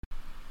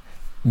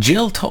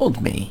Jill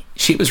told me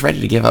she was ready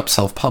to give up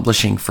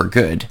self-publishing for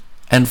good,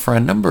 and for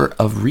a number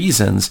of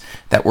reasons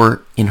that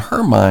were, in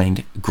her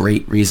mind,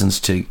 great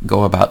reasons to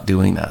go about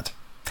doing that.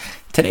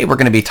 Today we're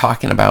going to be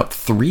talking about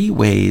 3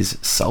 ways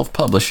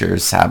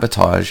self-publishers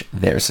sabotage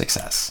their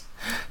success.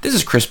 This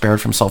is Chris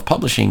Baird from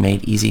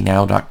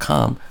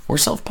selfpublishingmadeeasynow.com, where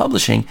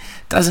self-publishing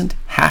doesn't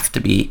have to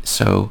be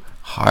so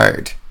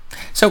hard.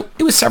 So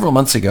it was several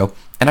months ago,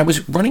 and I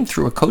was running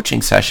through a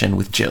coaching session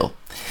with Jill.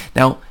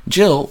 Now,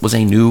 Jill was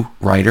a new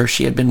writer.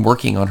 She had been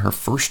working on her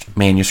first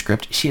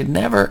manuscript. She had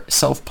never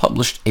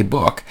self-published a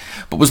book,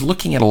 but was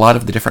looking at a lot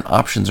of the different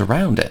options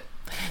around it.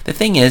 The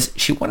thing is,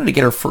 she wanted to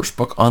get her first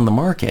book on the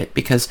market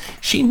because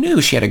she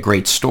knew she had a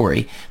great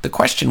story. The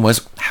question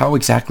was, how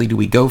exactly do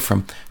we go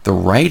from the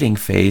writing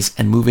phase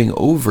and moving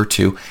over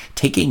to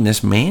taking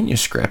this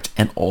manuscript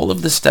and all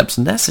of the steps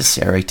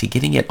necessary to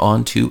getting it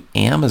onto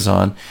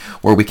Amazon,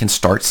 where we can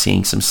start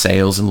seeing some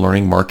sales and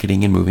learning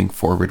marketing and moving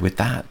forward with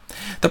that.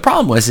 The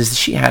problem was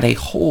she had a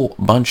whole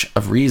bunch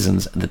of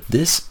reasons that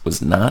this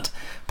was not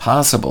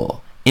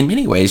possible. In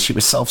many ways, she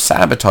was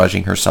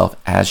self-sabotaging herself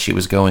as she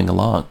was going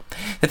along.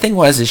 The thing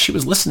was, she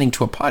was listening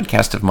to a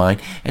podcast of mine,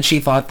 and she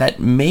thought that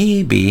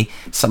maybe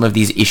some of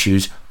these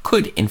issues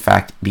could, in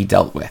fact, be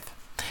dealt with.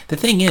 The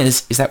thing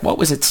is that what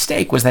was at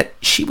stake was that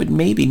she would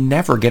maybe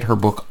never get her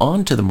book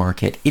onto the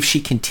market if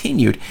she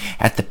continued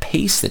at the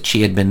pace that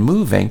she had been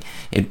moving,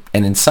 and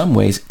in some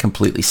ways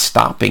completely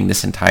stopping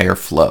this entire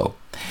flow.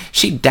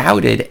 She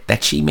doubted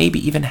that she maybe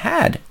even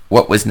had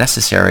what was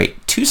necessary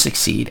to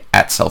succeed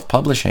at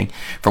self-publishing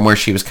from where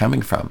she was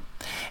coming from.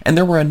 And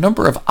there were a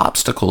number of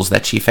obstacles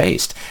that she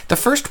faced. The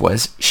first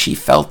was she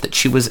felt that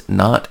she was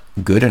not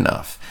good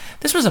enough.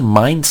 This was a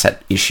mindset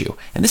issue,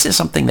 and this is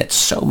something that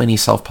so many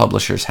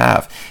self-publishers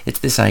have. It's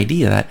this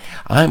idea that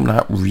I'm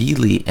not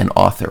really an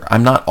author.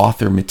 I'm not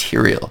author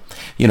material.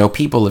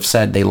 People have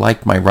said they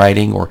liked my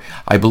writing, or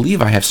I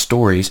believe I have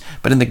stories,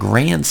 but in the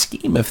grand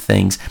scheme of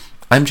things,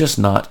 I'm just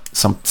not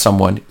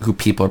someone who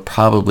people are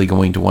probably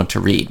going to want to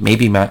read.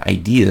 Maybe my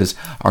ideas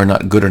are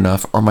not good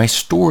enough, or my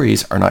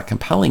stories are not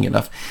compelling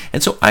enough.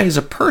 And so I, as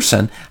a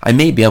person, I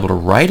may be able to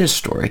write a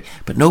story,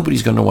 but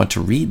nobody's going to want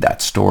to read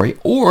that story.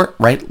 Or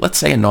write, let's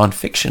say, a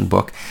nonfiction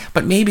book,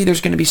 but maybe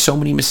there's going to be so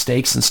many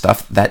mistakes and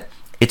stuff that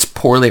it's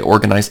poorly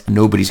organized and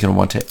nobody's going to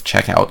want to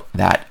check out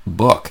that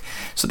book.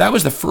 So that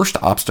was the first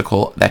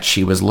obstacle that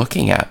she was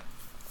looking at.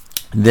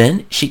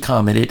 Then she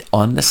commented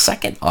on the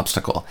second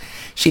obstacle.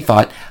 She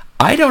thought,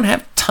 I don't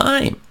have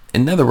time.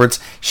 In other words,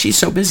 she's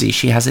so busy.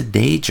 She has a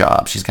day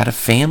job. She's got a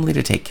family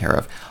to take care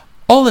of.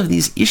 All of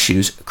these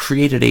issues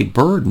created a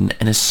burden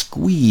and a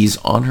squeeze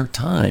on her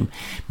time,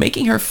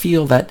 making her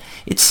feel that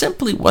it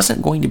simply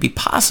wasn't going to be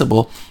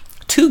possible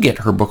to get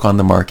her book on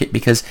the market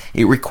because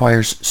it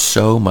requires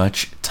so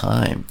much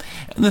time.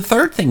 And the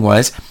third thing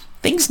was,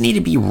 things need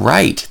to be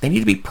right. They need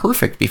to be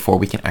perfect before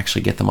we can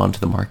actually get them onto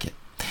the market.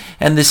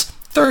 And this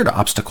third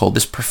obstacle,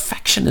 this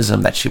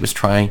perfectionism that she was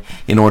trying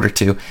in order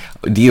to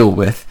deal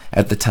with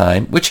at the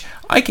time, which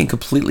I can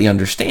completely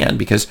understand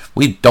because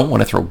we don't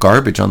want to throw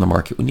garbage on the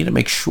market. We need to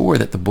make sure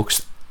that the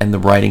books and the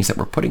writings that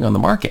we're putting on the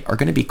market are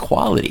going to be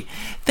quality,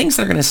 things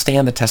that are going to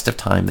stand the test of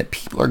time, that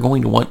people are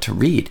going to want to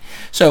read.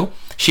 So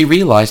she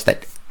realized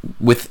that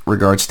with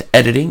regards to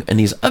editing and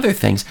these other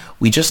things,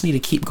 we just need to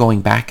keep going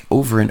back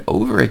over and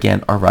over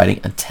again our writing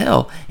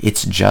until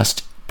it's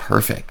just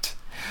perfect.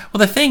 Well,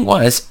 the thing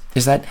is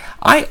that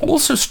I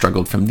also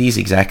struggled from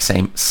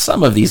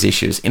some of these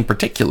issues. In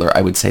particular,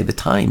 I would say the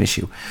time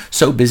issue.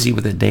 So busy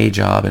with a day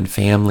job and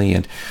family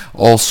and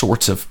all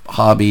sorts of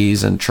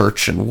hobbies and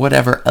church and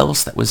whatever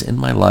else that was in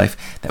my life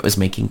that was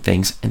making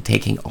things and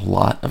taking a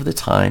lot of the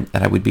time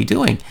that I would be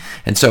doing.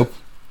 And so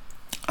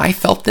I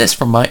felt this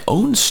from my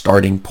own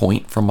starting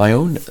point, for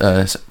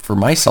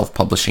my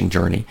self-publishing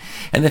journey.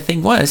 And the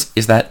thing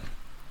is that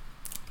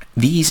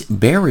these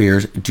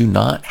barriers do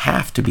not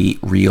have to be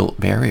real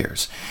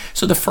barriers.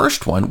 So the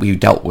first one we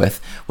dealt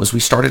with was we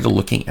started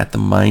looking at the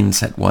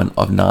mindset one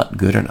of not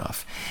good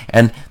enough.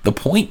 And the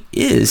point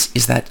is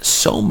that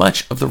so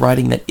much of the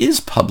writing that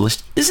is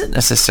published isn't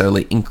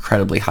necessarily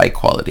incredibly high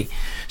quality.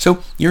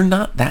 So you're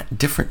not that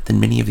different than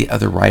many of the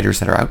other writers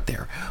that are out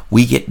there.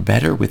 We get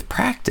better with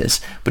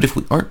practice, but if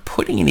we aren't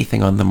putting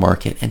anything on the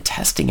market and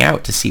testing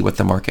out to see what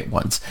the market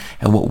wants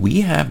and what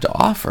we have to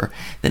offer,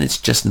 then it's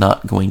just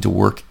not going to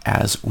work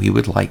as we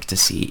would like to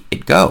see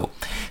it go.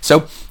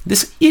 So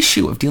this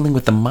issue of dealing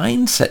with the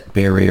mindset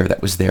barrier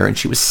that was there, and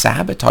she was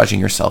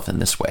sabotaging herself in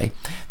this way,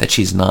 that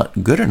she's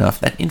not good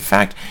enough, that in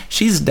fact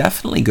she's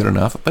definitely good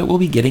enough, but will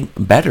be getting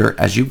better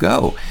as you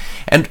go.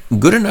 And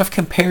good enough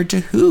compared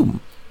to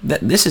whom?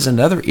 That this is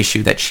another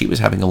issue that she was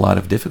having a lot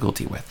of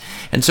difficulty with.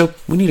 And so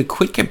we need to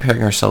quit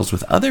comparing ourselves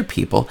with other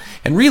people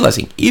and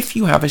realizing if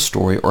you have a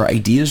story or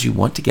ideas you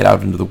want to get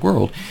out into the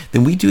world,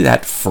 then we do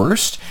that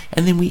first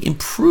and then we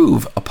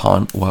improve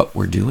upon what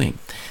we're doing.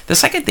 The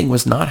second thing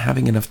was not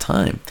having enough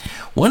time.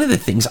 One of the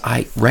things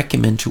I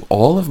recommend to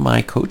all of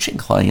my coaching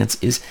clients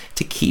is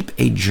to keep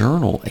a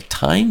journal, a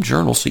time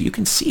journal, so you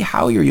can see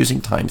how you're using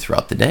time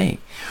throughout the day.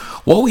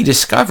 What we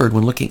discovered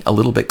when looking a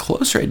little bit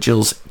closer at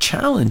Jill's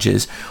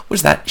challenges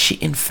was that she,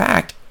 in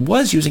fact,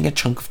 was using a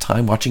chunk of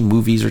time watching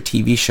movies or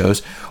TV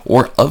shows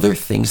or other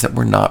things that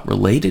were not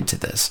related to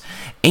this.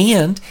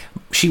 And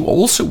she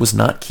also was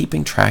not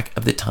keeping track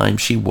of the time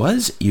she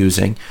was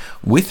using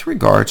with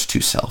regards to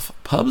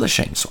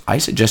self-publishing. So I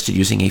suggested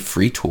using a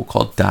free tool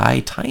called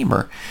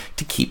DieTimer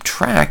to keep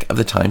track of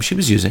the time she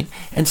was using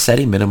and set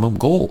a minimum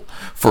goal.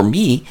 For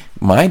me,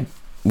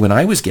 when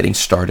I was getting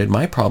started,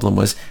 my problem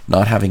was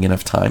not having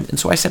enough time, and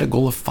so I set a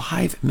goal of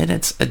 5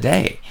 minutes a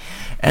day.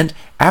 And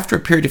after a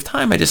period of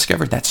time, I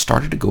discovered that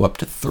started to go up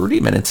to 30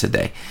 minutes a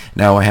day.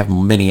 Now I have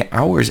many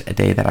hours a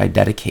day that I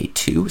dedicate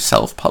to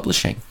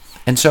self-publishing.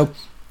 And so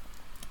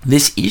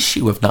this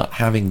issue of not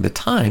having the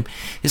time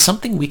is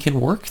something we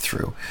can work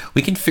through.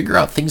 We can figure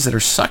out things that are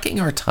sucking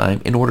our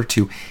time in order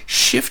to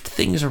shift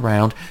things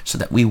around so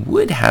that we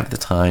would have the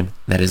time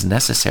that is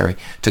necessary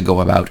to go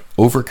about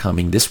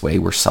overcoming this way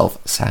we're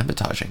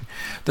self-sabotaging.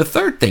 The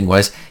third thing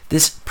was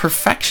this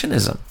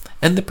perfectionism.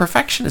 And the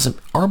perfectionism,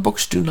 our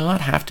books do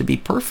not have to be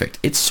perfect.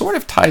 It sort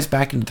of ties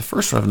back into the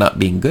first one of not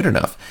being good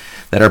enough,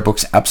 that our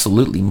books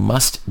absolutely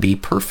must be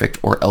perfect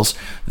or else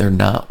they're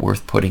not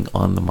worth putting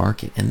on the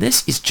market. And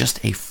this is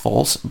just a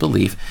false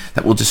belief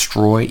that will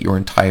destroy your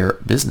entire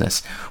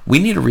business. We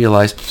need to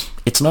realize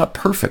it's not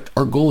perfect.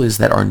 Our goal is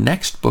that our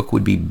next book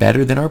would be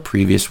better than our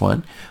previous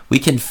one. We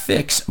can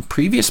fix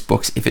previous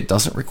books if it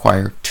doesn't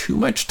require too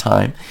much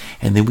time,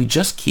 and then we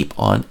just keep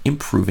on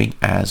improving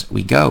as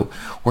we go.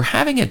 We're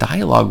having a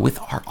dialogue with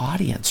our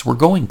audience. We're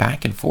going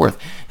back and forth.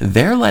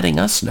 They're letting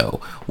us know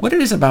what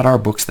it is about our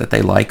books that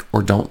they like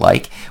or don't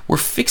like. We're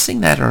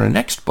fixing that in our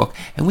next book,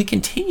 and we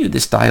continue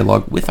this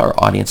dialogue with our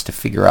audience to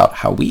figure out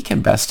how we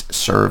can best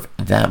serve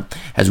them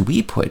as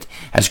we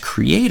as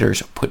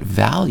creators, put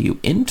value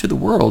into the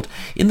world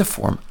in the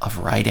form of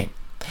writing.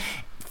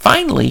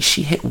 Finally,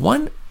 she hit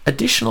one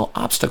additional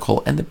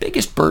obstacle, and the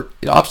biggest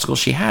obstacle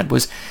she had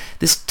was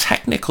this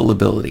technical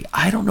ability.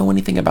 I don't know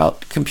anything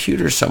about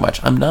computers so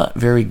much. I'm not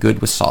very good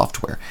with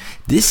software.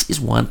 This is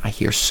one I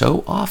hear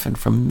so often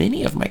from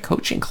many of my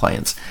coaching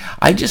clients.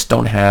 I just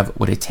don't have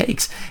what it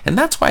takes. And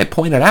that's why I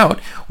pointed out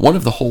one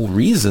of the whole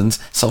reasons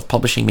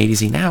Self-Publishing Made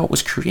Easy Now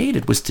was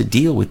created was to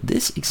deal with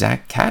this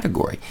exact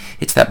category.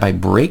 It's that by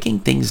breaking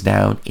things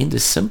down into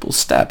simple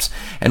steps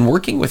and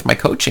working with my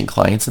coaching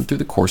clients and through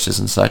the courses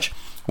and such,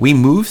 we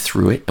move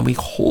through it and we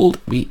hold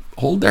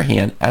their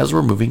hand as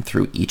we're moving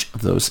through each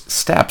of those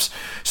steps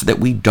so that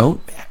we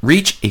don't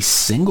reach a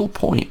single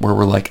point where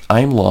we're like,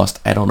 I'm lost,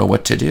 I don't know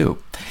what to do.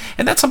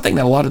 And that's something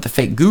that a lot of the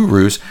fake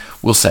gurus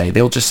will say.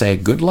 They'll just say,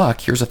 good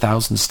luck, here's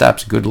 1,000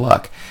 steps, good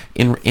luck.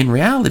 In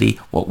reality,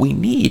 what we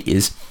need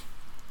is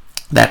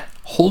that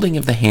holding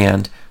of the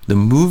hand, the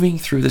moving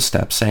through the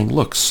steps, saying,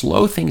 look,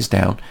 slow things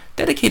down,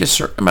 dedicate a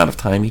certain amount of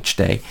time each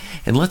day,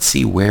 and let's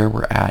see where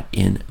we're at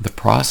in the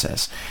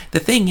process. The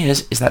thing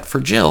is that for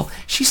Jill,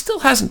 she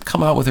still hasn't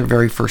come out with her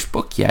very first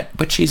book yet,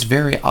 but she's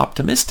very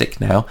optimistic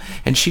now,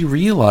 and she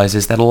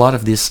realizes that a lot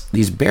of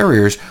these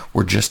barriers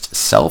were just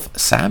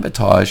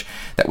self-sabotage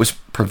that was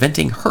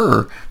preventing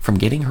her from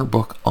getting her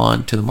book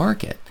onto the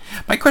market.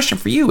 My question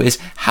for you is,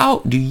 how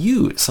do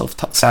you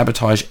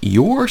self-sabotage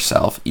your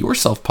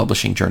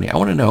self-publishing journey? I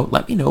want to know.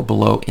 Let me know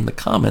below in the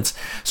comments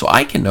so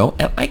I can know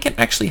and I can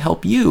actually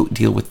help you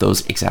deal with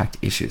those exact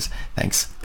issues. Thanks.